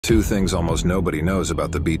Two things almost nobody knows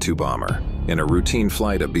about the B-2 bomber. In a routine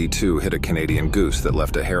flight, a B-2 hit a Canadian Goose that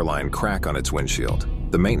left a hairline crack on its windshield.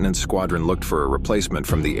 The maintenance squadron looked for a replacement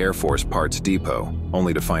from the Air Force Parts Depot,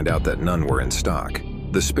 only to find out that none were in stock.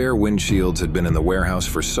 The spare windshields had been in the warehouse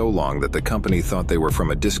for so long that the company thought they were from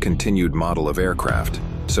a discontinued model of aircraft.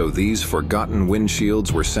 So these forgotten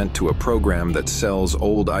windshields were sent to a program that sells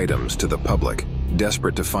old items to the public.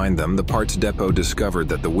 Desperate to find them, the parts depot discovered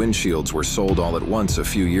that the windshields were sold all at once a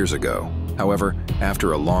few years ago. However,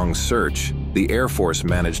 after a long search, the Air Force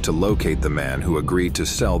managed to locate the man who agreed to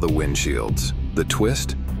sell the windshields. The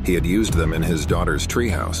twist? He had used them in his daughter's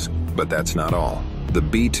treehouse. But that's not all. The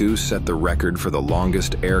B-2 set the record for the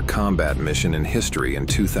longest air combat mission in history in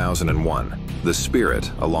 2001. The Spirit,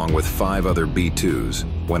 along with 5 other B-2s,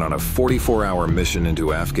 went on a 44-hour mission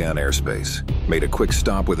into Afghan airspace, made a quick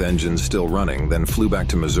stop with engines still running, then flew back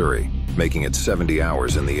to Missouri, making it 70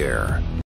 hours in the air.